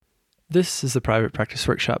This is the Private Practice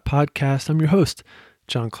Workshop podcast. I'm your host,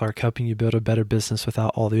 John Clark, helping you build a better business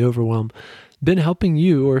without all the overwhelm. Been helping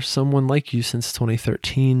you or someone like you since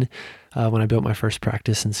 2013 when I built my first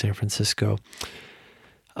practice in San Francisco.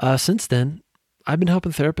 Since then, I've been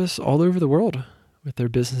helping therapists all over the world with their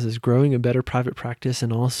businesses, growing a better private practice,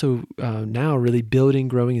 and also now really building,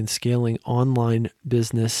 growing, and scaling online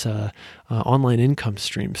business, online income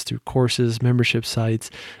streams through courses, membership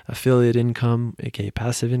sites, affiliate income, aka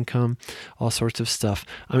passive income, all sorts of stuff.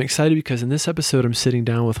 I'm excited because in this episode, I'm sitting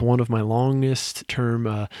down with one of my longest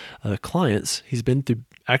term clients. He's been through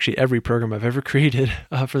actually every program I've ever created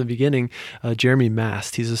from the beginning, Jeremy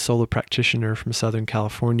Mast. He's a solo practitioner from Southern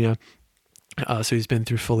California. So he's been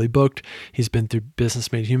through Fully Booked. He's been through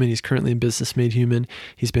Business Made Human. He's currently in Business Made Human.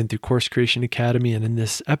 He's been through Course Creation Academy. And in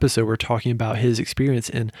this episode, we're talking about his experience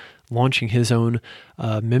in launching his own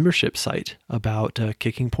membership site about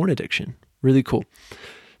kicking porn addiction. Really cool.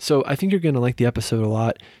 So I think you're going to like the episode a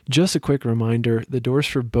lot. Just a quick reminder, the doors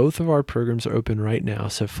for both of our programs are open right now.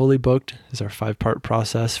 So Fully Booked is our 5-part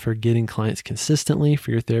process for getting clients consistently for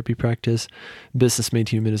your therapy practice. Business Made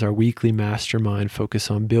Human is our weekly mastermind focus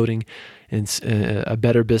on building a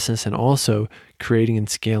better business and also creating and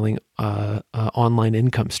scaling online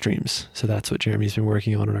income streams. So that's what Jeremy's been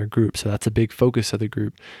working on in our group. So that's a big focus of the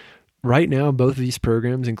group. Right now, both of these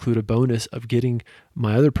programs include a bonus of getting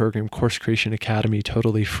my other program, Course Creation Academy,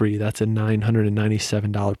 totally free. That's a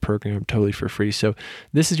 $997 program, totally for free. So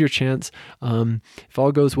this is your chance. If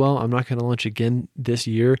all goes well, I'm not going to launch again this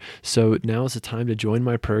year. So now is the time to join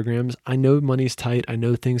my programs. I know money's tight. I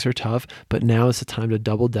know things are tough, but now is the time to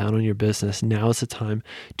double down on your business. Now is the time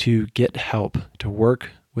to get help, to work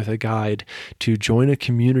with a guide, to join a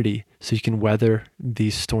community so you can weather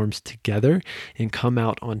these storms together and come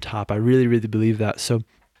out on top. I really, really believe that. So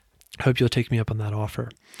I hope you'll take me up on that offer.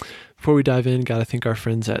 Before we dive in, got to thank our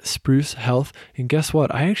friends at Spruce Health. And guess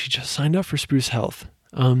what? I actually just signed up for Spruce Health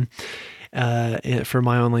for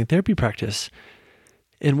my online therapy practice.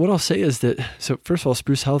 And what I'll say is that, so first of all,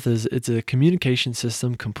 Spruce Health it's a communication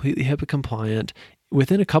system, completely HIPAA compliant.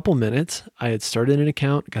 Within a couple minutes, I had started an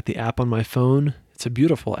account, got the app on my phone. It's a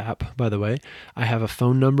beautiful app, by the way. I have a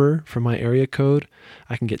phone number for my area code.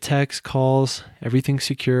 I can get texts, calls, everything's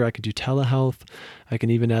secure. I can do telehealth. I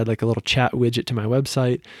can even add like a little chat widget to my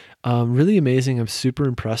website. Really amazing. I'm super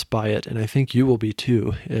impressed by it, and I think you will be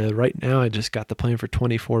too. Right now, I just got the plan for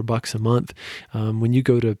 $24 a month. When you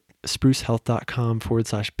go to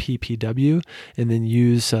sprucehealth.com/PPW and then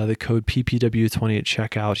use the code PPW20 at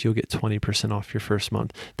checkout, you'll get 20% off your first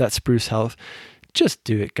month. That's Spruce Health. Just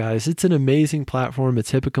do it, guys. It's an amazing platform.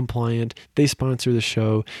 It's HIPAA compliant. They sponsor the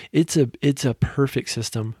show. It's a perfect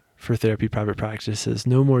system for therapy private practices.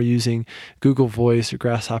 No more using Google Voice or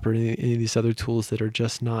Grasshopper or any of these other tools that are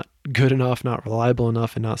just not good enough, not reliable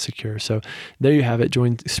enough, and not secure. So there you have it.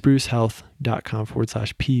 Join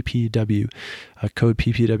sprucehealth.com/PPW, code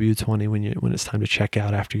PPW20 when it's time to check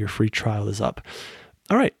out after your free trial is up.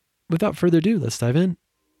 All right. Without further ado, let's dive in.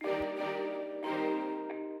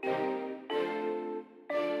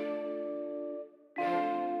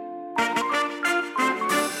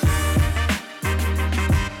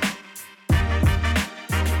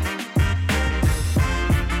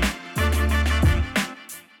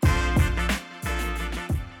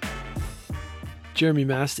 Jeremy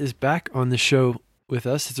Mast is back on the show with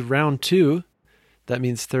us. It's round 2. That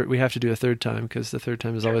means we have to do a third time because the third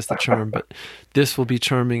time is always the charm, but this will be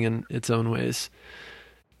charming in its own ways.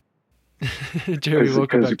 Jeremy,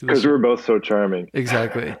 welcome back to the show. Because we're both so charming.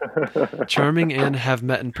 Exactly. Charming and have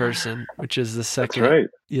met in person, which is the second, That's right.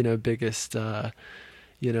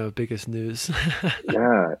 Biggest news.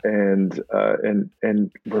 Yeah. And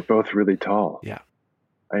we're both really tall. Yeah.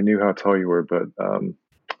 I knew how tall you were, but,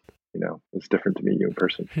 it's different to meet you in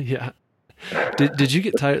person. Yeah. Did you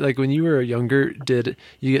get tired, like when you were younger, did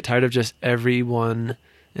you get tired of just everyone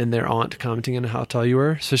and their aunt commenting on how tall you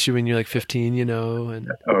were, especially when you're like 15, and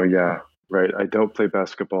Oh yeah. Right. I don't play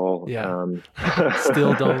basketball. Yeah.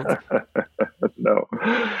 Still don't. No.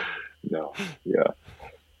 Yeah.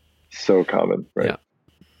 So common. Right.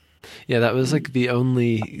 Yeah. That was like the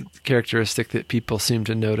only characteristic that people seemed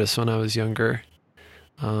to notice when I was younger.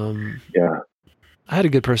 Yeah. I had a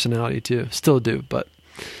good personality too, still do, but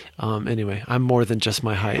anyway, I'm more than just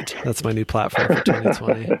my height. That's my new platform for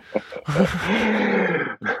 2020.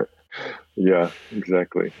 Yeah,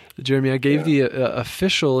 exactly. Jeremy, I gave the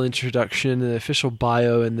official introduction, the official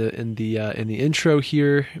bio, in the intro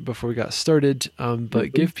here before we got started.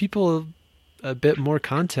 But give people a bit more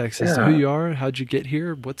context as to who you are, how'd you get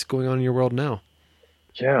here, what's going on in your world now.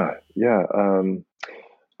 Yeah.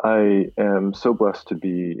 I am so blessed to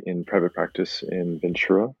be in private practice in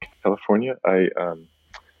Ventura, California. I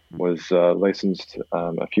was licensed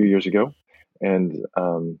a few years ago, and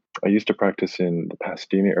I used to practice in the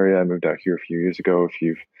Pasadena area. I moved out here a few years ago. If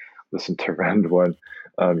you've listened to Round One,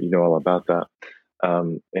 you know all about that.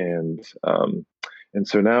 Um, and um, and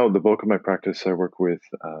so now the bulk of my practice, I work with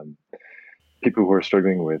people who are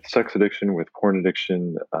struggling with sex addiction, with porn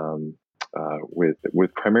addiction,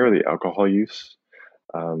 with primarily alcohol use.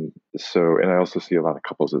 And I also see a lot of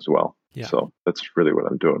couples as well. Yeah. So that's really what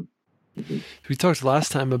I'm doing. Mm-hmm. We talked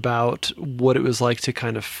last time about what it was like to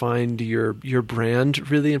kind of find your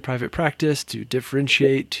brand really in private practice, to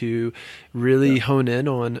differentiate, to really hone in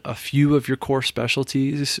on a few of your core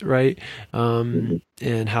specialties, right? And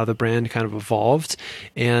how the brand kind of evolved.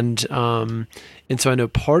 And so I know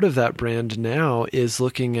part of that brand now is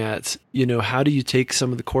looking at, how do you take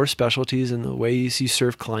some of the core specialties and the ways you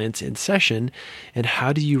serve clients in session, and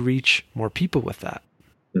how do you reach more people with that?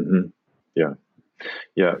 Mm-hmm. Yeah.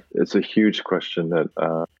 Yeah, it's a huge question that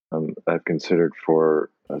I've considered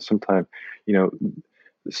for some time. You know,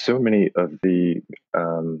 so many of the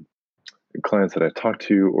clients that I talk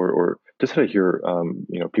to, or just that I hear,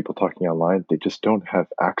 people talking online, they just don't have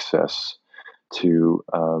access to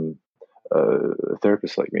a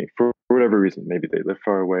therapist like me for whatever reason. Maybe they live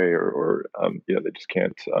far away, or they just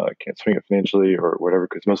can't swing it financially, or whatever.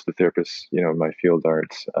 Because most of the therapists, in my field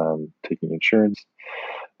aren't taking insurance.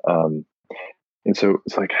 And so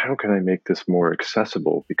it's like, how can I make this more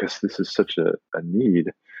accessible? Because this is such a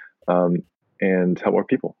need, and help more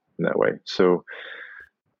people in that way. So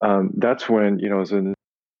that's when, I was in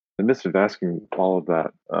the midst of asking all of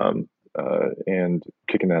that and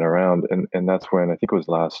kicking that around. And that's when, I think it was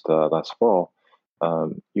last fall,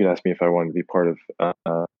 you'd asked me if I wanted to be part of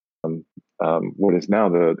what is now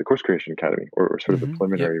the Course Creation Academy, or sort of the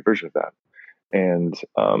preliminary version of that. And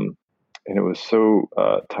it was so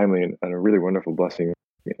timely and a really wonderful blessing.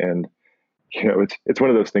 And it's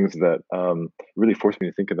one of those things that really forced me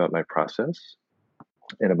to think about my process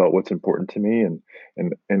and about what's important to me,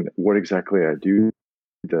 and what exactly I do,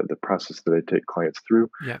 the process that I take clients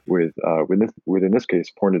through within this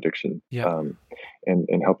case, porn addiction,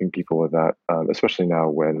 and helping people with that, especially now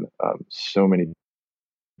when so many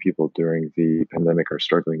people during the pandemic are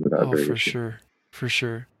struggling with that very issue. For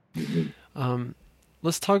sure. Mm-hmm.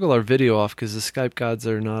 Let's toggle our video off because the Skype gods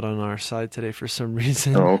are not on our side today for some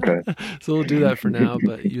reason. Oh, okay. So we'll do that for now,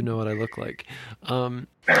 but you know what I look like.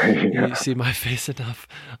 You see my face enough.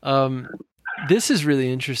 This is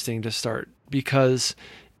really interesting to start because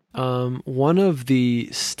one of the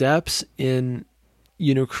steps in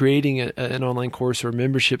creating an online course or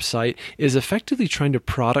membership site is effectively trying to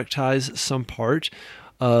productize some part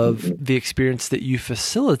of the experience that you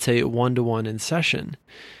facilitate one-to-one in session.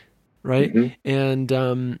 Right. And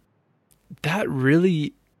that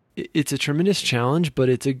really, it's a tremendous challenge, but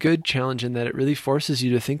it's a good challenge in that it really forces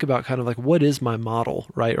you to think about kind of like, what is my model,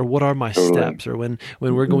 right? Or what are my steps? Or when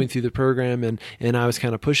we're going through the program and I was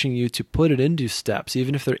kind of pushing you to put it into steps,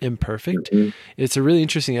 even if they're imperfect, it's a really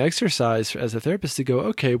interesting exercise as a therapist to go,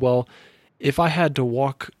 okay, well, if I had to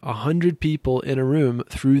walk 100 people in a room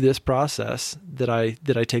through this process that I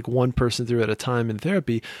take one person through at a time in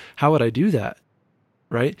therapy, how would I do that?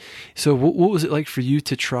 Right. So what was it like for you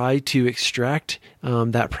to try to extract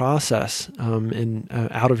that process and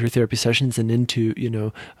out of your therapy sessions and into,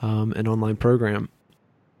 an online program?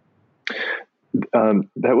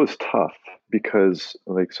 That was tough because,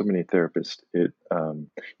 like so many therapists,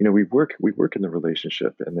 we work in the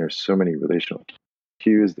relationship, and there's so many relational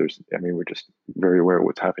cues. We're just very aware of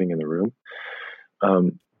what's happening in the room.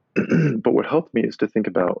 But what helped me is to think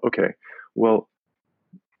about, okay, well,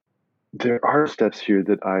 there are steps here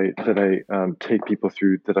that I take people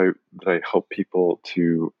through, that I help people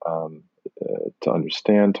to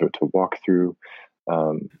understand, to walk through.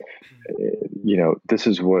 This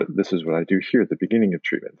is what I do here at the beginning of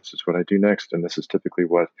treatment. This is what I do next, and this is typically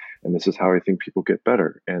and this is how I think people get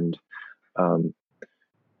better. And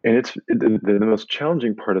it's the most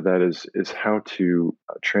challenging part of that is how to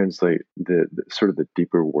translate the sort of the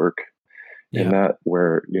deeper work in that,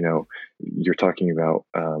 where you're talking about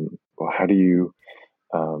how do you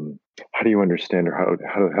understand, or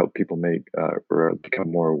how to help people make or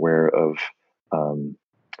become more aware of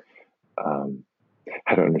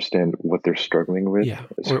how to understand what they're struggling with,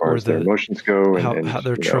 as far as their emotions go, and how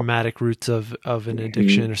their traumatic roots of an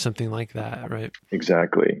addiction or something like that, right?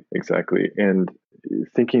 Exactly. And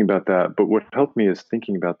thinking about that, but what helped me is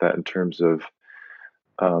thinking about that in terms of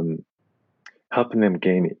helping them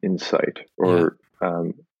gain insight, or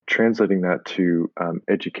translating that to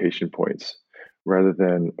education points, rather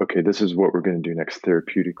than, okay, this is what we're going to do next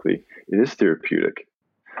therapeutically. It is therapeutic,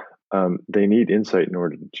 they need insight in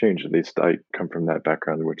order to change. At least I come from that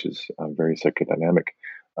background, which is very psychodynamic.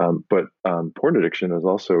 But porn addiction is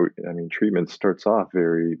also, I mean, treatment starts off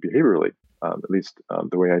very behaviorally, at least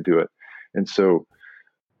the way I do it. And so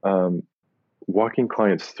um, walking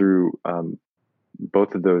clients through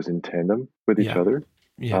both of those in tandem with each Yeah. other,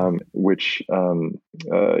 Yeah. which,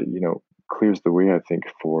 clears the way, I think,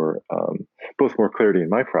 for both more clarity in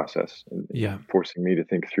my process and Yeah. forcing me to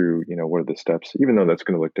think through, what are the steps, even though that's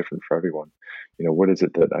going to look different for everyone. What is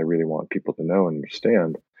it that I really want people to know and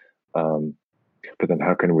understand? Um, but then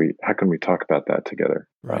how can we talk about that together?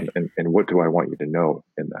 Right. And what do I want you to know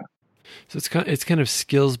in that? So it's kind of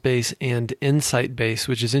skills based and insight based,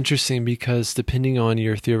 which is interesting because depending on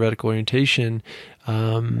your theoretical orientation,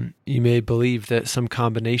 you may believe that some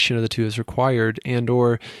combination of the two is required, and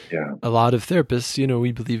or Yeah. a lot of therapists,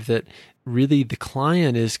 we believe that really the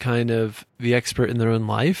client is kind of the expert in their own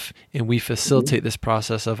life, and we facilitate this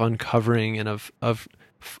process of uncovering and of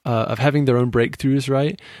having their own breakthroughs,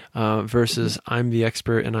 right? Versus I'm the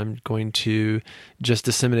expert and I'm going to just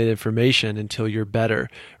disseminate information until you're better,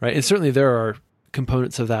 right? And certainly there are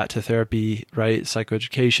components of that to therapy, right?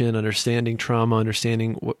 Psychoeducation, understanding trauma,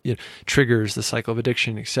 understanding what triggers the cycle of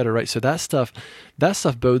addiction, et cetera, right? So that stuff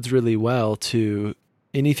bodes really well to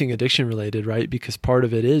anything addiction related, right? Because part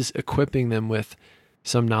of it is equipping them with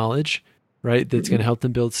some knowledge, right? That's going to help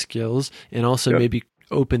them build skills and also maybe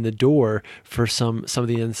open the door for some of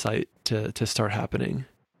the insight to start happening.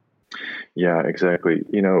 Yeah, exactly.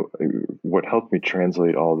 What helped me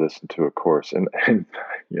translate all this into a course, and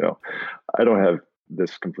I don't have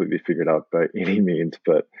this completely figured out by any means,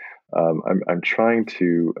 but I'm trying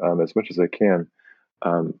to, as much as I can,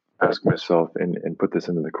 ask myself and put this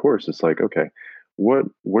into the course. It's like, okay, what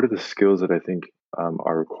are the skills that I think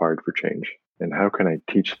are required for change, and how can I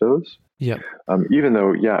teach those? Yeah. Even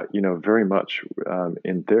though, very much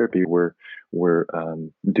in therapy, we're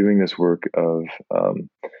doing this work of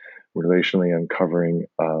relationally uncovering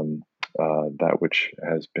that which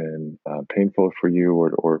has been painful for you,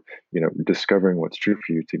 or discovering what's true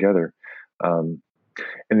for you together. And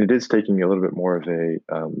it is taking a little bit more of a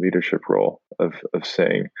leadership role of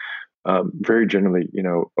saying, very generally,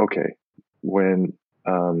 okay, when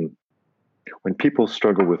people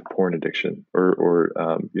struggle with porn addiction or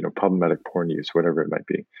problematic porn use, whatever it might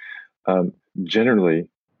be, generally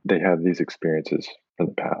they have these experiences from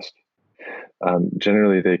the past.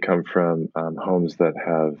 Generally, they come from homes that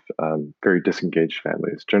have very disengaged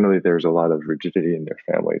families. Generally, there's a lot of rigidity in their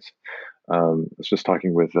families. I was just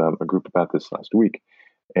talking with a group about this last week,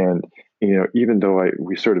 and even though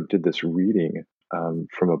we sort of did this reading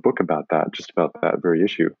from a book about that, just about that very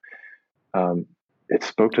issue, it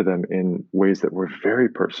spoke to them in ways that were very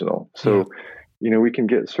personal. So, we can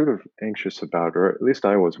get sort of anxious about, or at least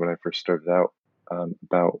I was when I first started out,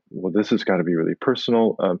 about, well, this has got to be really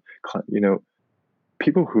personal.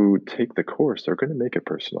 People who take the course are going to make it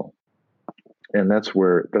personal, and that's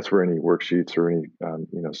where any worksheets or any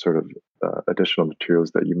sort of additional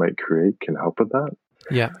materials that you might create can help with that.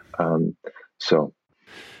 Yeah. So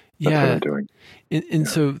that's what I'm doing. And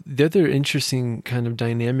so the other interesting kind of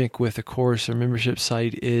dynamic with a course or membership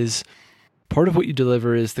site is part of what you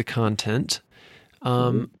deliver is the content.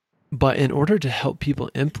 But in order to help people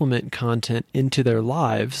implement content into their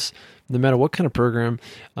lives, no matter what kind of program,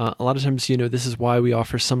 a lot of times, this is why we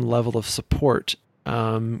offer some level of support,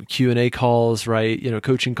 Q&A calls, right?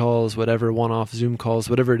 Coaching calls, whatever, one-off Zoom calls,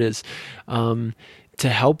 whatever it is, to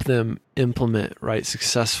help them implement, right,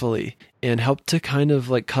 successfully, and help to kind of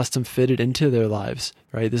like custom fit it into their lives,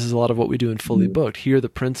 right? This is a lot of what we do in Fully Booked. Here are the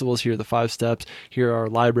principles, here are the 5 steps, here are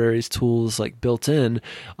libraries, tools like built in.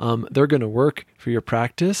 They're going to work for your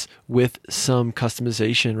practice with some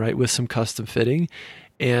customization, right? With some custom fitting.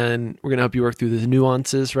 And we're going to help you work through the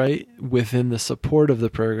nuances, right, within the support of the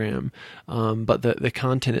program. But the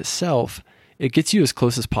content itself, it gets you as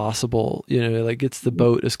close as possible, like gets the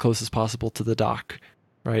boat as close as possible to the dock,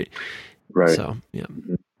 right? Right. So, yeah.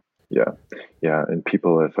 Yeah. And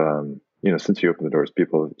people have, since you opened the doors,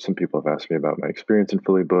 some people have asked me about my experience in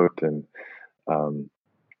Fully Booked, and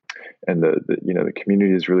the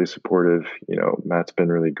community is really supportive. Matt's been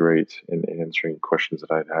really great in answering questions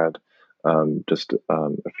that I've had. Just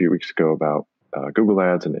a few weeks ago about Google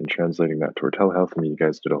Ads and translating that toward telehealth. I mean, you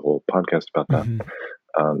guys did a whole podcast about that.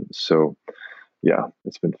 So yeah,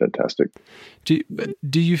 it's been fantastic.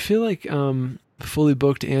 Do you feel like Fully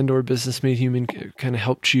Booked and or Business Made Human kind of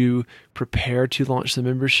helped you prepare to launch the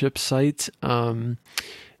membership site?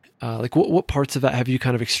 Like what parts of that have you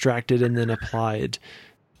kind of extracted and then applied?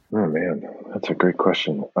 Oh man, that's a great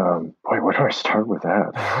question. Boy, where do I start with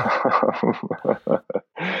that?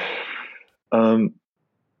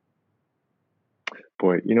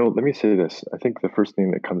 Boy, let me say this. I think the first thing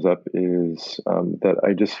that comes up is that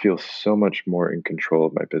I just feel so much more in control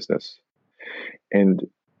of my business. And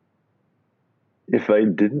if I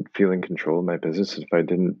didn't feel in control of my business, if I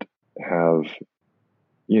didn't have,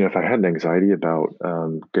 if I had an anxiety about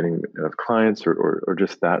getting clients or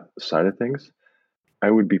just that side of things, I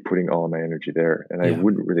would be putting all of my energy there, and I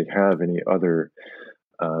wouldn't really have any other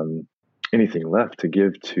anything left to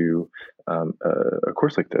give to a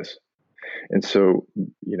course like this. And so,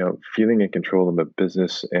 feeling in control of a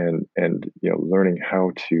business and learning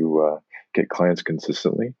how to get clients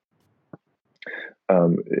consistently,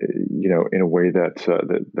 in a way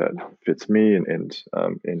that fits me and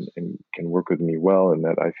can work with me well, and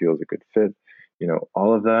that I feel is a good fit.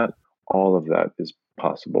 All of that is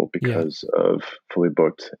possible because of Fully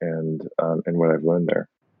Booked and what I've learned there.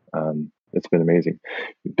 It's been amazing.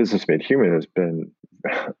 Business Made Human has been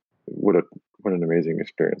what an amazing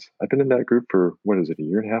experience. I've been in that group for, what is it, a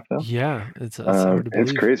year and a half now? Yeah, it's hard to believe.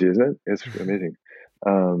 It's crazy, isn't it? It's amazing.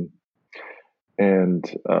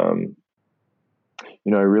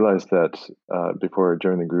 I realized that before I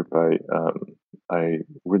joined the group, I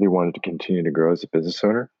really wanted to continue to grow as a business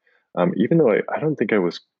owner, even though I don't think I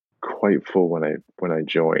was quite full when I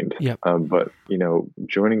joined. Yep. But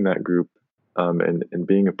joining that group and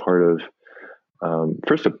being a part of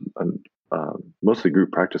first mostly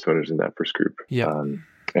group practice owners in that first group. Yeah.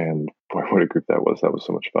 And boy, what a group that was! That was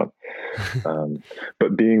so much fun.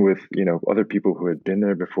 But being with other people who had been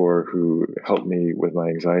there before, who helped me with my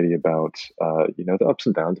anxiety about the ups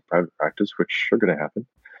and downs of private practice, which are going to happen,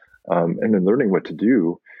 and then learning what to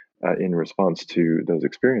do in response to those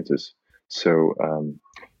experiences. So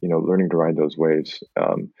learning to ride those waves,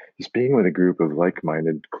 just being with a group of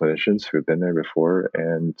like-minded clinicians who have been there before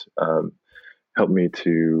and helped me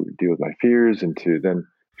to deal with my fears and to then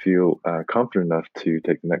feel confident enough to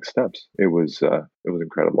take the next steps. It was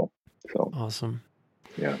incredible. So awesome.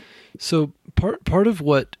 Yeah. So part of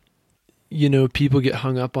what people get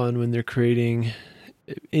hung up on when they're creating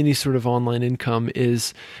any sort of online income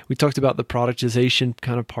is, we talked about the productization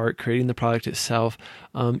kind of part, creating the product itself,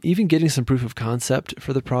 even getting some proof of concept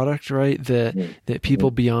for the product, right? That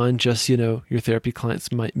people beyond just, your therapy clients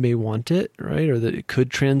may want it, right? Or that it could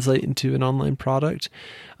translate into an online product.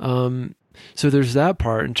 So there's that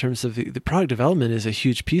part in terms of the product development is a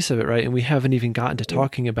huge piece of it, right? And we haven't even gotten to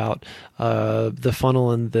talking about the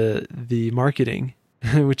funnel and the marketing,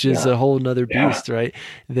 which is a whole nother beast, right?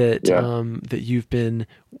 That that you've been,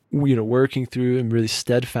 working through and really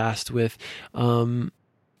steadfast with. I don't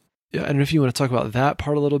know if you want to talk about that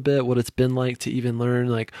part a little bit, what it's been like to even learn,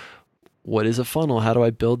 like, what is a funnel? How do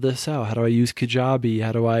I build this out? How do I use Kajabi?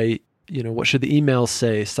 How do I, what should the emails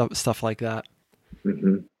say? Stuff like that.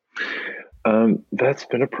 Mm-hmm. That's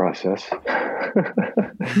been a process.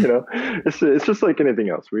 It's just like anything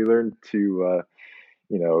else. We learn to,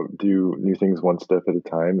 do new things one step at a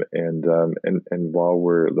time. And while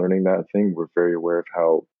we're learning that thing, we're very aware of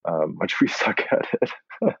how much we suck at it.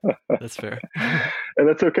 That's fair. And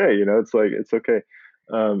that's okay. It's okay.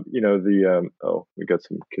 We got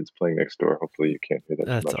some kids playing next door. Hopefully you can't hear that.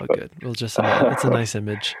 That's too much, all but good. We'll just, it's a nice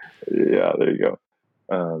image. Yeah, there you go.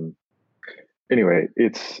 Anyway,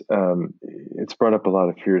 it's brought up a lot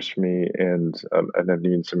of fears for me, and I've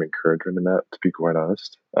needed some encouragement in that, to be quite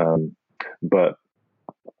honest. But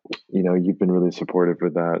you've been really supportive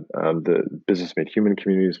with that. The Business Made Human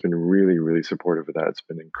community has been really, really supportive of that. It's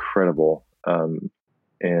been incredible.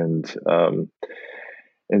 And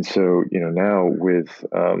so now with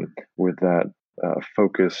that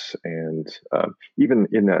focus and even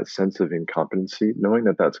in that sense of incompetency, knowing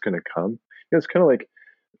that that's going to come, it's kind of like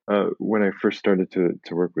when I first started to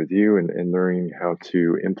work with you and learning how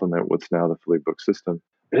to implement what's now the Fully Booked system.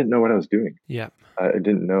 I didn't know what I was doing. Yeah. I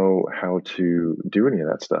didn't know how to do any of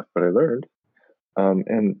that stuff, but I learned. I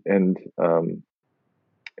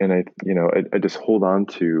just hold on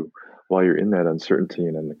to, while you're in that uncertainty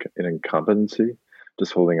and incompetency,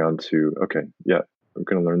 just holding on to, okay, yeah, I'm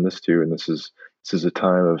going to learn this too. And this is a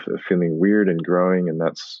time of feeling weird and growing. And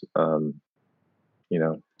that's,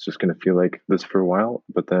 it's just going to feel like this for a while,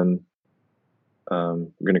 but then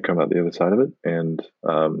I'm going to come out the other side of it. And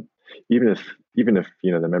even if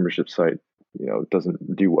the membership site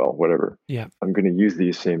doesn't do well, whatever, I'm going to use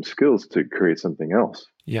these same skills to create something else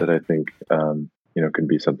that I think can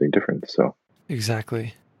be something different. So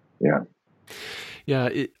exactly. Yeah.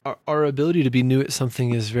 Our ability to be new at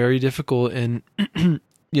something is very difficult. And I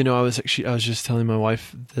was just telling my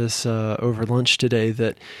wife this over lunch today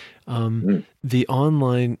that the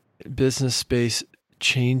online business space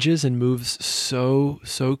changes and moves so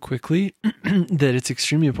quickly that it's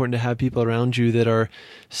extremely important to have people around you that are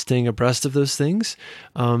staying abreast of those things.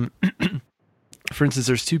 For instance,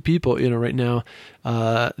 there's two people, right now,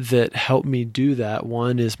 that help me do that.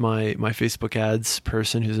 One is my Facebook ads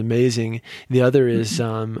person who's amazing. The other is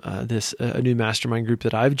a new mastermind group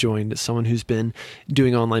that I've joined. It's someone who's been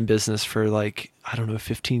doing online business for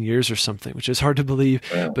 15 years or something, which is hard to believe,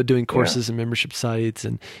 but doing courses and membership sites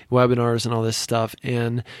and webinars and all this stuff.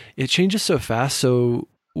 And it changes so fast. So,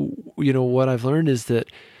 what I've learned is that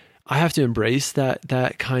I have to embrace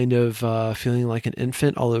that kind of feeling like an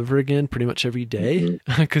infant all over again pretty much every day,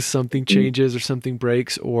 because something changes or something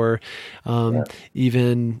breaks, or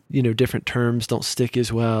even different terms don't stick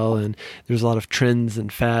as well, and there's a lot of trends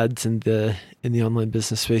and fads in the online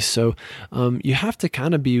business space. So you have to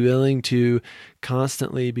kind of be willing to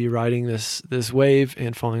constantly be riding this wave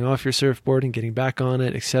and falling off your surfboard and getting back on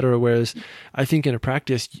it, etc. Whereas I think in a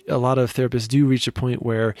practice, a lot of therapists do reach a point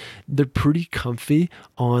where they're pretty comfy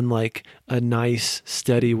on like a nice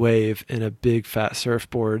steady wave in a big fat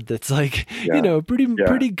surfboard that's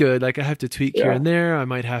pretty good. Like I have to tweak here and there. I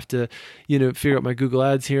might have to, figure out my Google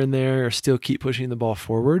ads here and there, or still keep pushing the ball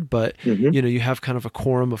forward. But you have kind of a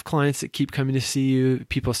quorum of clients that keep coming to see you.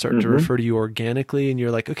 People start to refer to you organically, and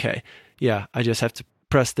you're like, okay, yeah, I just have to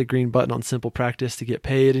press the green button on Simple Practice to get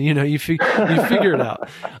paid, and you figure it out.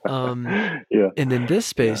 And then this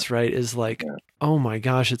space, right, is like, oh my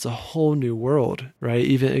gosh, it's a whole new world, right?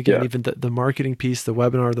 Even the marketing piece, the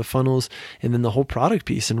webinar, the funnels, and then the whole product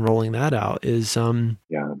piece, and rolling that out is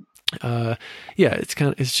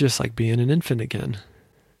it's just like being an infant again.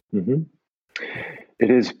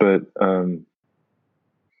 It is, but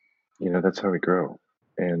that's how we grow.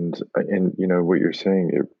 And what you're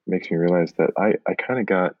saying, it makes me realize that I kind of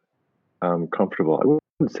got comfortable. I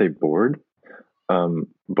wouldn't say bored,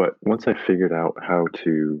 but once I figured out how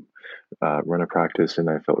to run a practice, and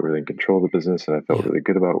I felt really in control of the business, and I felt really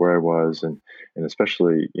good about where I was, and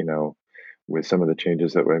especially with some of the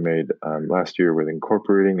changes that I made last year with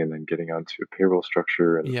incorporating and then getting onto a payroll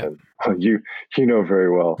structure, and you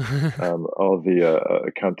very well all the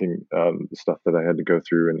accounting stuff that I had to go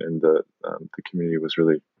through, and the community was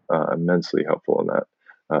really immensely helpful in that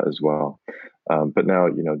as well. But now,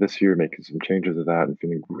 this year, making some changes to that and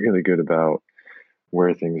feeling really good about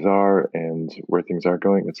where things are and where things are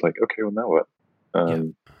going. It's like, okay, well, now what?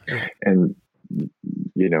 And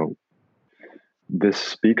this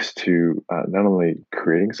speaks to not only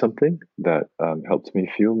creating something that helps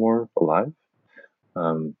me feel more alive,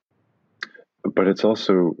 but it's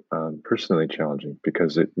also personally challenging,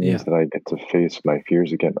 because it means that I get to face my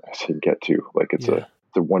fears again. I say get to, like it's a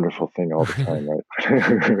wonderful thing all the time,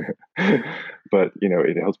 right? But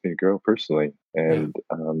it helps me grow personally, and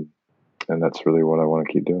that's really what I want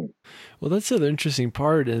to keep doing. Well, that's the other interesting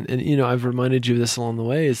part. And I've reminded you of this along the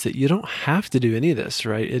way, is that you don't have to do any of this,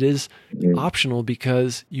 right? It is optional,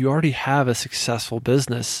 because you already have a successful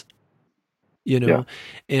business,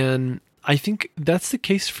 and I think that's the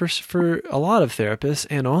case for a lot of therapists.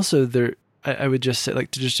 And also I would just say,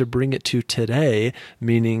 to bring it to today,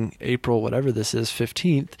 meaning April, whatever this is,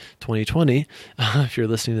 15th, 2020. If you're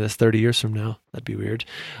listening to this 30 years from now, that'd be weird.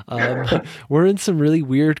 We're in some really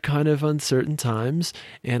weird kind of uncertain times.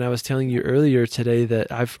 And I was telling you earlier today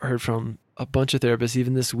that I've heard from a bunch of therapists,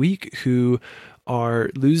 even this week, who are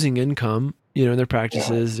losing income, in their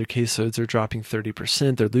practices. Their caseloads are dropping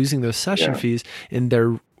 30%. They're losing those session fees, and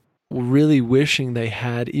they're really wishing they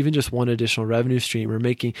had even just one additional revenue stream, or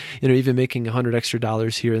making, even making $100 extra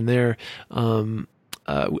here and there,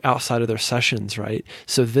 outside of their sessions. Right.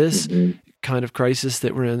 So this kind of crisis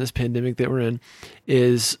that we're in, this pandemic that we're in,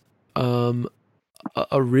 is,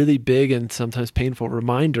 a really big and sometimes painful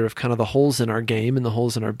reminder of kind of the holes in our game and the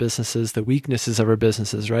holes in our businesses, the weaknesses of our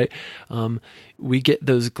businesses, right? We get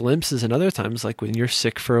those glimpses in other times, like when you're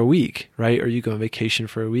sick for a week, right? Or you go on vacation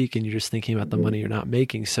for a week and you're just thinking about the money you're not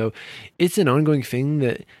making. So it's an ongoing thing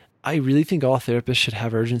that I really think all therapists should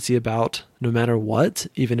have urgency about, no matter what,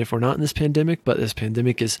 even if we're not in this pandemic. But this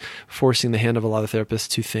pandemic is forcing the hand of a lot of therapists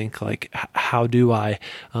to think like, how do I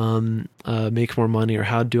make more money, or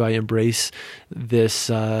how do I embrace this,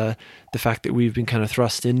 the fact that we've been kind of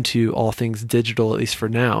thrust into all things digital, at least for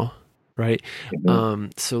now, right?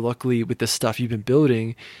 So luckily with this stuff you've been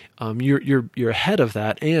building, you're ahead of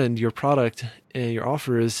that, and your product and your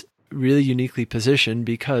offer is really uniquely positioned,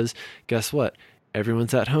 because guess what?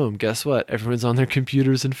 Everyone's at home. Guess what? Everyone's on their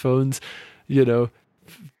computers and phones,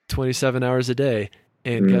 27 hours a day.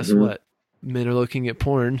 And guess what? Men are looking at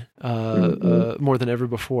porn more than ever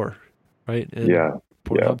before. right? And Yeah. Yeah.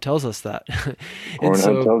 Pornhub tells us that. And Pornhub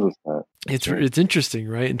so tells us that. That's right. it's interesting,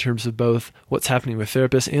 right? In terms of both what's happening with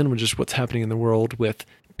therapists and just what's happening in the world with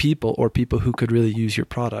people, or people who could really use your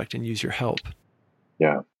product and use your help.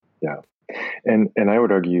 Yeah. Yeah. And I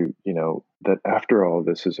would argue, that after all of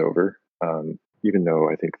this is over, even though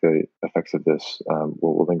I think the effects of this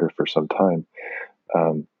will linger for some time,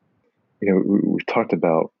 um, we've talked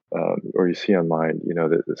about, or you see online,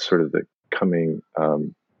 the sort of the coming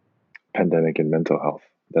pandemic in mental health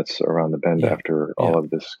that's around the bend. Yeah. After Yeah. all of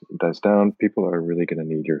this dies down, people are really going to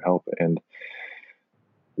need your help. And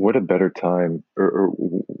what a better time, or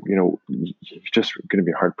you're just going to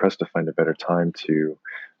be hard pressed to find a better time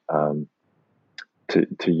um,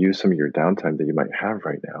 to use some of your downtime that you might have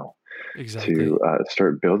right now Exactly. to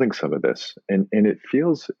start building some of this. And it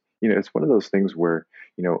feels, it's one of those things where,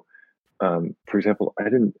 for example, I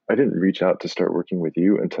didn't reach out to start working with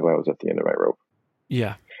you until I was at the end of my rope.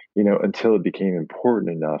 Yeah. Until it became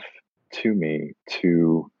important enough to me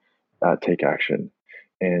to take action.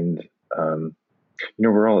 And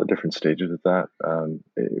we're all at different stages of that.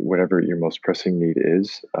 Whatever your most pressing need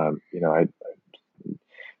is,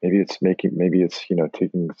 maybe it's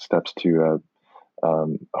taking steps to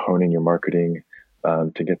honing your marketing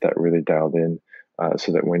to get that really dialed in,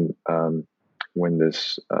 so that when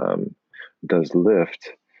this does lift,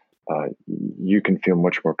 you can feel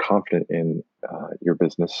much more confident in your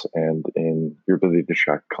business and in your ability to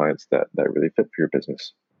attract clients that really fit for your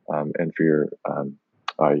business, and for your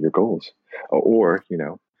goals, or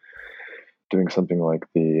doing something like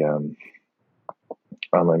the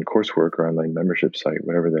online coursework or online membership site,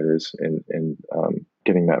 whatever that is, and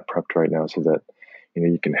getting that prepped right now so that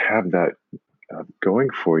you can have that going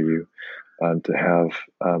for you, to have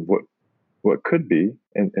what could be,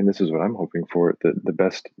 and this is what I'm hoping for, the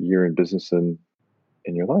best year in business in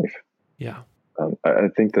your life. Yeah. I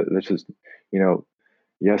think that this is,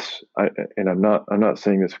 yes, and I'm not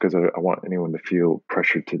saying this because I want anyone to feel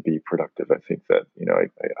pressured to be productive. I think that, I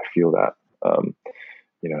feel that,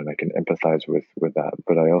 and I can empathize with that.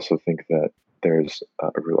 But I also think that there's a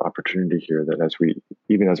real opportunity here that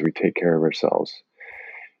even as we take care of ourselves,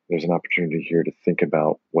 there's an opportunity here to think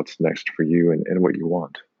about what's next for you and what you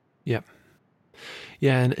want. Yeah.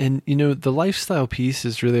 Yeah. And the lifestyle piece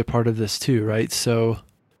is really a part of this too, right? So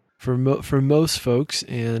for most folks,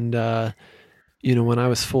 and, when I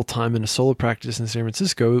was full-time in a solo practice in San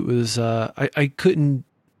Francisco, it was, I couldn't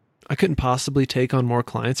possibly take on more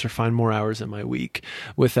clients or find more hours in my week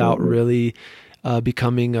without Mm-hmm. really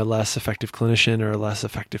becoming a less effective clinician or a less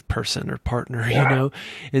effective person or partner,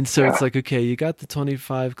 And so it's like, okay, you got the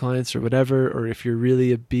 25 clients or whatever, or if you're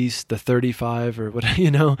really a beast, the 35 or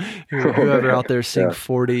whatever, whoever out there saying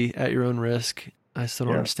 40 at your own risk. I still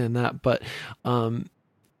don't understand that, but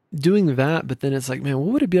doing that. But then it's like, man,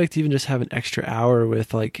 what would it be like to even just have an extra hour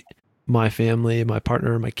with like my family, my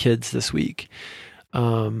partner, my kids this week?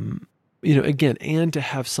 Again, and to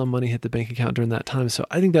have some money hit the bank account during that time. So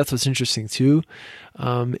I think that's what's interesting too,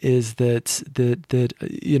 is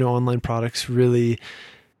that online products really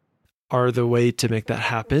are the way to make that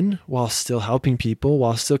happen while still helping people,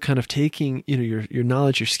 while still kind of taking, your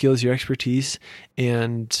knowledge, your skills, your expertise,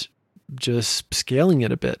 and just scaling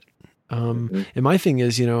it a bit. And my thing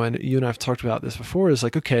is, and you and I've talked about this before, is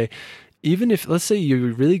like, okay, even if, let's say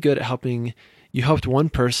you're really good at you helped one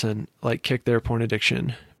person like kick their porn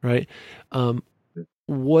addiction, right?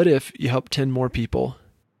 What if you helped 10 more people,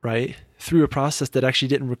 right? Through a process that actually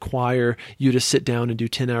didn't require you to sit down and do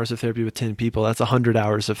 10 hours of therapy with 10 people. That's 100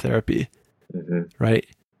 hours of therapy, right?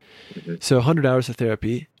 So 100 hours of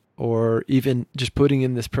therapy, or even just putting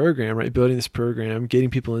in this program, right? Building this program, getting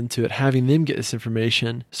people into it, having them get this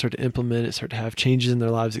information, start to implement it, start to have changes in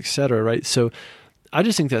their lives, et cetera, right? So I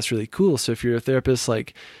just think that's really cool. So if you're a therapist,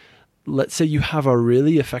 like, let's say you have a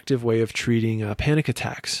really effective way of treating panic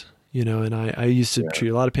attacks, and I used to treat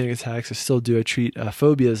a lot of panic attacks. I still do. I treat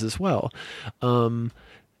phobias as well.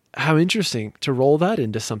 How interesting to roll that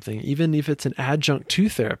into something, even if it's an adjunct to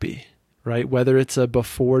therapy, right? Whether it's a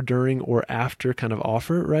before, during, or after kind of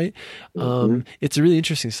offer, right? It's a really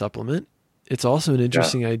interesting supplement. It's also an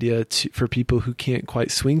interesting idea for people who can't quite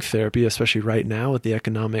swing therapy, especially right now with the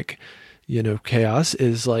economic chaos,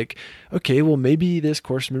 is like, okay, well, maybe this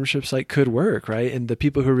course membership site could work, right? And the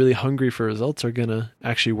people who are really hungry for results are going to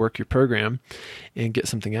actually work your program and get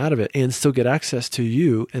something out of it and still get access to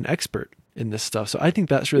you, an expert in this stuff. So I think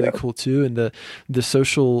that's really cool too. And the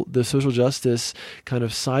social justice kind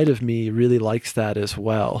of side of me really likes that as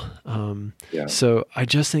well. So I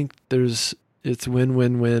just think it's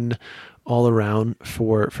win-win-win all around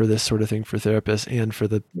for this sort of thing for therapists and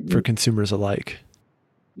for consumers alike.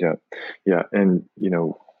 Yeah. And,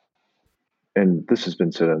 and this has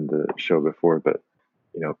been said on the show before, but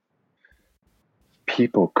you know,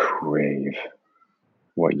 people crave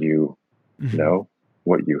what you know,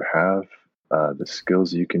 what you have, the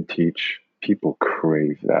skills you can teach. People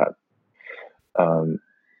crave that.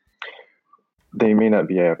 They may not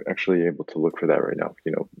be actually able to look for that right now,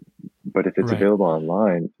 but if it's available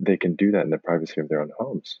online, they can do that in the privacy of their own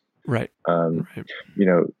homes. Right. And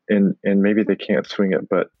maybe they can't swing it,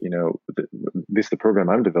 but at least the program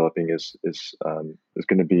I'm developing is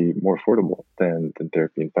going to be more affordable than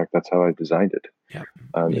therapy. In fact, that's how I designed it. Yep.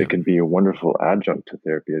 It can be a wonderful adjunct to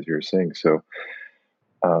therapy, as you were saying. So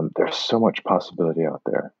there's so much possibility out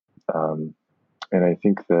there, and I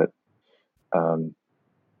think that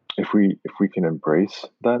if we can embrace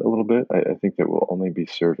that a little bit, I think that we'll only be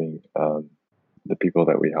serving the people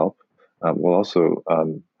that we help. We'll also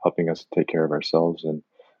helping us take care of ourselves and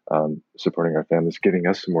supporting our families, giving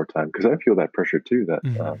us some more time. Because I feel that pressure too, that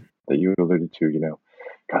that you alluded to.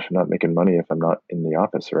 Gosh, I'm not making money if I'm not in the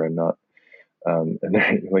office, or I'm not. And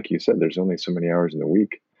there, like you said, there's only so many hours in the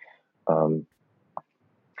week.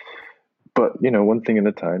 But one thing at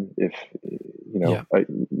a time. If you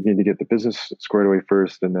need to get the business squared away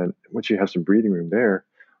first, and then once you have some breathing room there,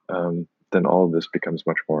 then all of this becomes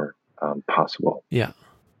much more possible. Yeah.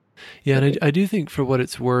 And I do think, for what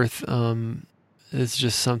it's worth, it's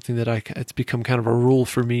just something that it's become kind of a rule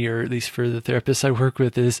for me, or at least for the therapists I work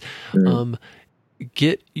with, is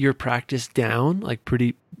get your practice down, like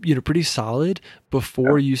pretty solid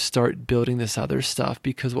before you start building this other stuff.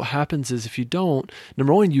 Because what happens is, if you don't,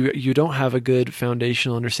 number one, you don't have a good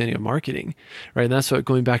foundational understanding of marketing, right? And that's what,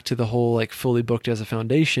 going back to the whole like fully booked as a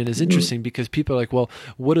foundation, is interesting, because people are like, well,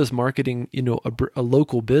 what does marketing, a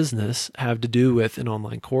local business have to do with an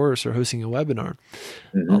online course or hosting a webinar?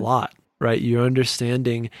 A lot, right? You're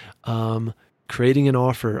understanding, creating an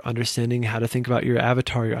offer, understanding how to think about your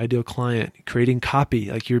avatar, your ideal client, creating copy,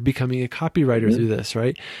 like you're becoming a copywriter through this,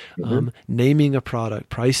 right? Naming a product,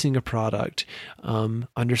 pricing a product,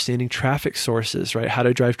 understanding traffic sources, right? How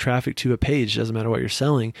to drive traffic to a page, doesn't matter what you're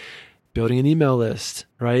selling, building an email list,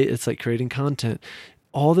 right? It's like creating content.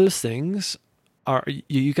 All those things are,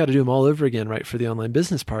 you got to do them all over again, right? For the online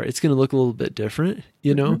business part, it's going to look a little bit different,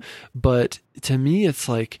 but to me, it's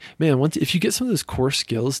like, man, if you get some of those core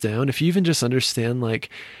skills down, if you even just understand like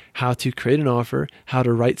how to create an offer, how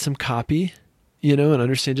to write some copy, and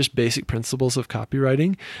understand just basic principles of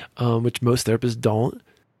copywriting, which most therapists don't,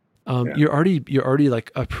 you're already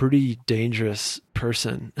like a pretty dangerous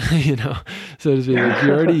person, so to speak.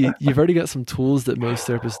 Like you've already got some tools that most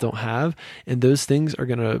therapists don't have, and those things are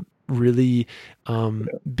going to really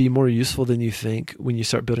be more useful than you think when you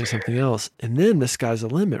start building something else. And then the sky's the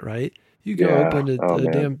limit, right? You go open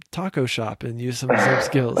a damn taco shop and use some of the same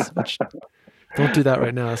skills, which don't do that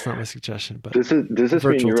right now. That's not my suggestion. But does this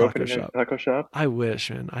mean you're opening a taco shop? I wish,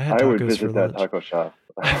 man. I would visit that taco shop.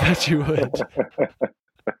 I bet you would.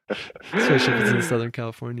 Especially if it's in Southern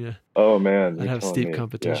California. Oh man, I'd have steep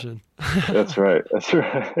competition. Yeah. That's right.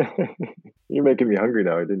 You're making me hungry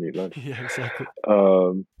now. I didn't eat lunch. Yeah, exactly.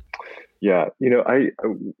 Yeah,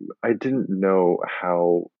 I didn't know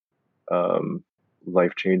how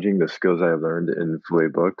life-changing the skills I learned in Fully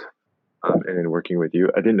Booked and in working with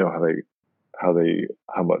you. I didn't know how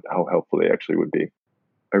helpful they actually would be.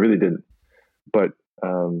 I really didn't. But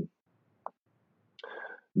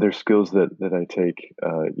they're skills that I take,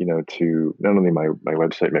 to not only my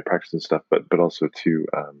website, my practice and stuff, but also to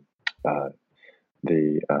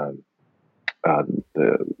the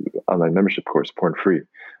online membership course, Porn Free.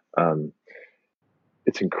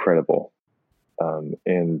 It's incredible.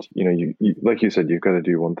 And you like you said, you've got to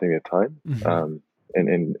do one thing at a time,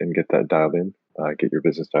 and get that dialed in, get your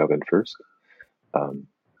business dialed in first.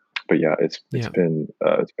 But yeah, it's been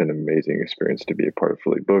an amazing experience to be a part of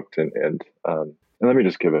Fully Booked. And let me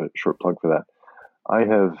just give a short plug for that.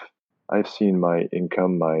 I've seen my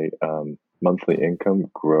income, my monthly income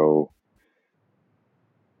grow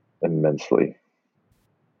immensely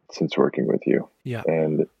since working with you. Yeah.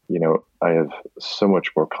 And, I have so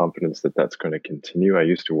much more confidence that that's going to continue. I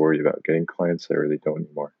used to worry about getting clients. I really don't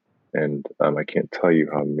anymore. And I can't tell you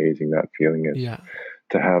how amazing that feeling is,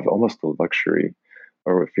 to have almost the luxury,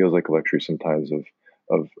 or what feels like a luxury sometimes,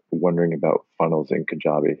 of wondering about funnels in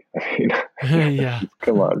Kajabi. I mean,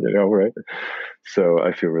 come on, right? So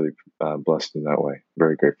I feel really blessed in that way.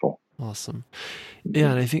 Very grateful. Awesome. Yeah.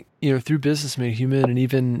 And I think, through Business Made Human, and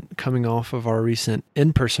even coming off of our recent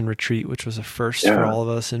in-person retreat, which was a first for all of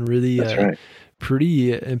us, and really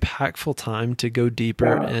pretty impactful time to go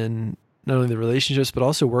deeper in not only the relationships, but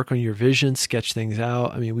also work on your vision, sketch things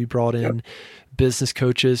out. I mean, we brought in business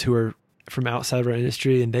coaches who are from outside our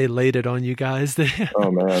industry, and they laid it on you guys. They,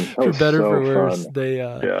 Oh man, that for was better so for worse, fun. they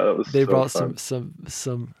Yeah, that was they so brought fun.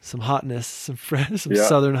 some hotness, some fresh, some Yeah,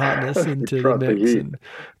 southern hotness we into the brought the mix, heat. and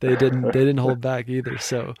they didn't hold back either.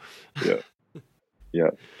 So Yeah, yeah,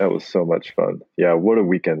 that was so much fun. Yeah, what a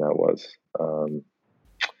weekend that was.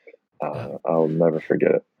 yeah, I'll never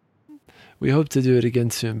forget it. we hope to do it again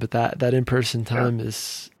soon. But that in person Yeah. time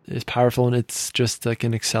is powerful, and it's just like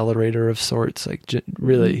an accelerator of sorts, like Hmm.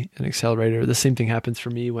 really an accelerator. The same thing happens for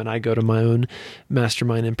me when I go to my own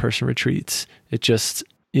mastermind in person retreats. It just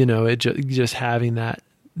just having that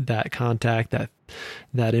contact,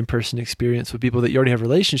 that in-person experience with people that you already have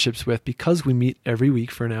relationships with, because we meet every week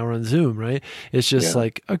for an hour on Zoom, right? It's just Yeah.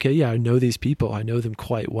 like, okay, yeah, I know these people, I know them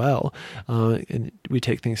quite well, and we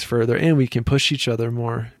take things further, and we can push each other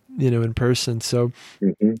more, in person. So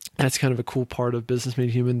Hmm. that's kind of a cool part of Business Made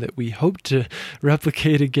Human that we hope to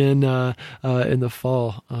replicate again in the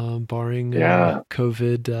fall, barring Yeah,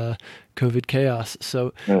 COVID chaos.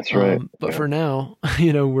 So, that's right. but Yeah. for now,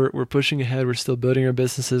 we're pushing ahead. We're still building our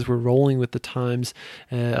businesses. We're rolling with the times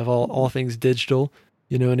of all things digital.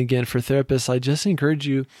 And again, for therapists, I just encourage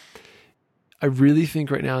you. I really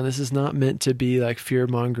think right now, and this is not meant to be like fear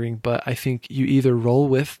mongering, but I think you either roll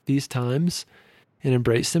with these times and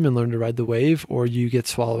embrace them and learn to ride the wave, or you get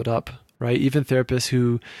swallowed up, right? Even therapists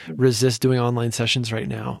who resist doing online sessions right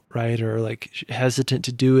now, right? Or like hesitant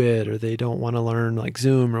to do it, or they don't want to learn like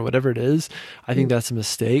Zoom or whatever it is. I think that's a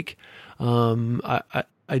mistake. I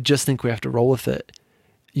just think we have to roll with it,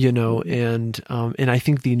 Hmm. and I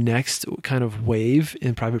think the next kind of wave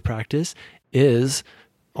in private practice is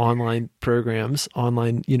online programs,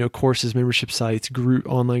 online, courses, membership sites,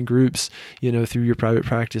 online groups, through your private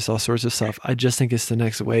practice, all sorts of stuff. I just think it's the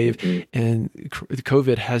next wave. Hmm. And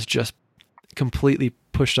COVID has just completely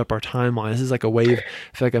pushed up our timeline. This is like a wave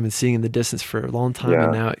I feel like I've been seeing in the distance for a long time.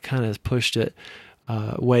 And Yeah. now it kind of has pushed it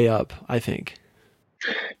way up, I think.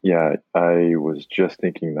 Yeah, I was just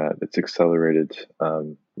thinking that it's accelerated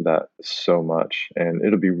that so much, and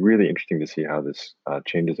it'll be really interesting to see how this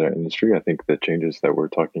changes our industry. I think the changes that we're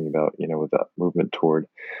talking about, with that movement toward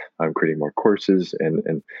creating more courses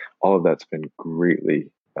and all of that's been greatly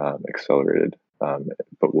accelerated.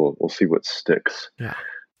 But we'll see what sticks Yeah,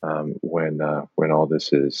 when all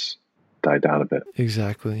this is died down a bit.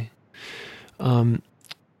 exactly. Um,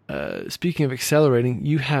 Speaking of accelerating,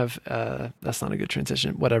 you have that's not a good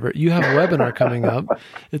transition. Whatever. You have a webinar coming up.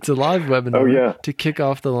 It's a live Oh webinar yeah, to kick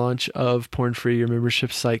off the launch of Porn Free, your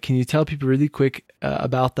membership site. Can you tell people really quick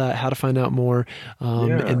about that, how to find out more? And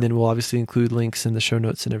yeah. then we'll obviously include links in the show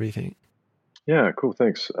notes and everything. Yeah, cool.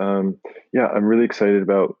 Thanks. Yeah, I'm really excited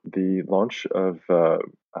about the launch of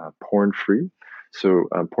Porn Free. So,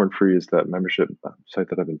 Porn Free is that membership site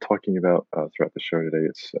that I've been talking about throughout the show today.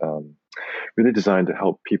 It's really designed to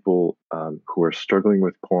help people who are struggling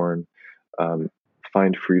with porn um,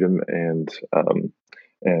 find freedom and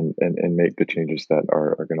make the changes that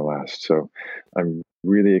are going to last. So I'm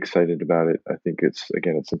really excited about it. I think it's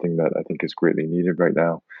something that I think is greatly needed right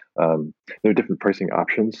now. There are different pricing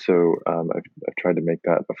options, so I've tried to make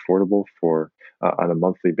that affordable for on a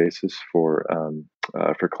monthly basis for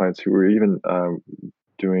clients who are even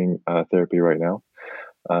doing therapy right now.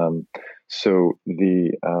 Um, so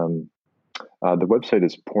the website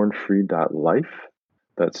is pornfree.life.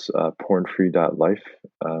 That's pornfree.life.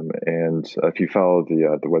 And if you follow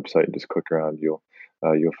the website and just click around, you'll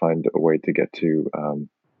find a way to get to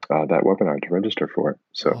that webinar to register for it.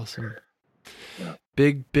 So Awesome. yeah,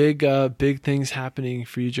 Big things happening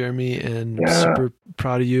for you, Jeremy, and I'm yeah, super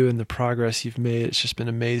proud of you and the progress you've made. It's just been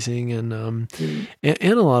amazing, and mm, and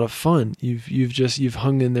a lot of fun. You've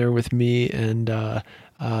hung in there with me, and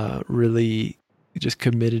really just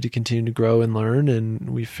committed to continue to grow and learn, and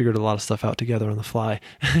we figured a lot of stuff out together on the fly.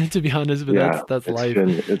 To be honest, but yeah. that's It's life.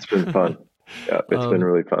 been fun. Yeah, it's been um,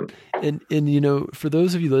 really fun. and for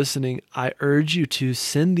those of you listening, I urge you to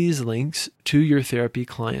send these links to your therapy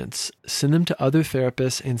clients. Send them to other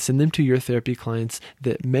therapists and send them to your therapy clients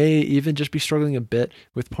that may even just be struggling a bit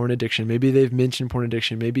with porn addiction. Maybe they've mentioned porn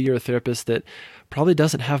addiction. Maybe you're a therapist that probably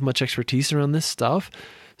doesn't have much expertise around this stuff.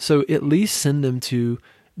 So at least send them to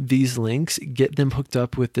these links, get them hooked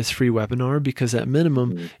up with this free webinar, because at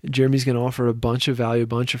minimum, Mm, Jeremy's going to offer a bunch of value, a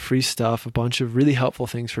bunch of free stuff, a bunch of really helpful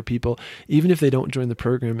things for people. Even if they don't join the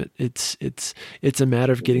program, it's a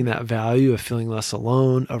matter of getting mm, that value, of feeling less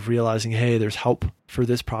alone, of realizing, hey, there's help for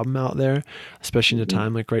this problem out there, especially in a mhm.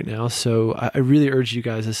 time like right now. So I really urge you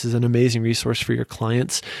guys, this is an amazing resource for your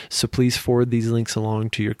clients. So please forward these links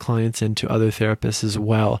along to your clients and to other therapists as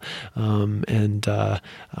well.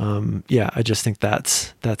 Yeah, I just think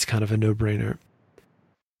that's kind of a no-brainer.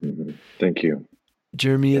 Thank you.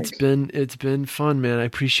 Jeremy, Thanks. it's been fun, man. I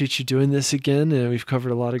appreciate you doing this again, and we've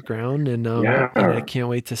covered a lot of ground. And I Yeah. can't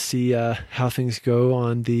wait to see how things go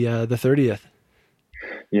on the 30th.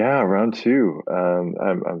 Yeah, round two.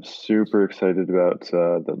 I'm super excited about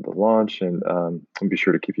the launch, and I'll be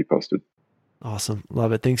sure to keep you posted. Awesome,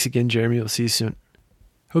 love it. Thanks again, Jeremy. We'll see you soon.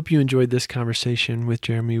 Hope you enjoyed this conversation with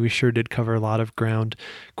Jeremy. We sure did cover a lot of ground.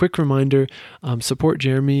 Quick reminder, support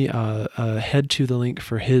Jeremy. Head to the link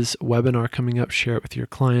for his webinar coming up. Share it with your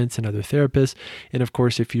clients and other therapists. And of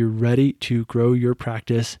course, if you're ready to grow your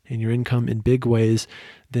practice and your income in big ways,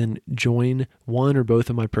 then join one or both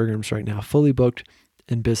of my programs right now, Fully Booked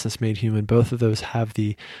and Business Made Human. Both of those have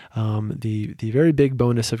the very big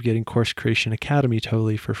bonus of getting Course Creation Academy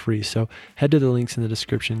totally for free. So head to the links in the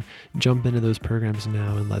description, jump into those programs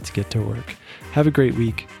now, and let's get to work. Have a great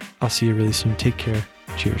week. I'll see you really soon. Take care.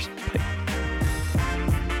 Cheers. Bye.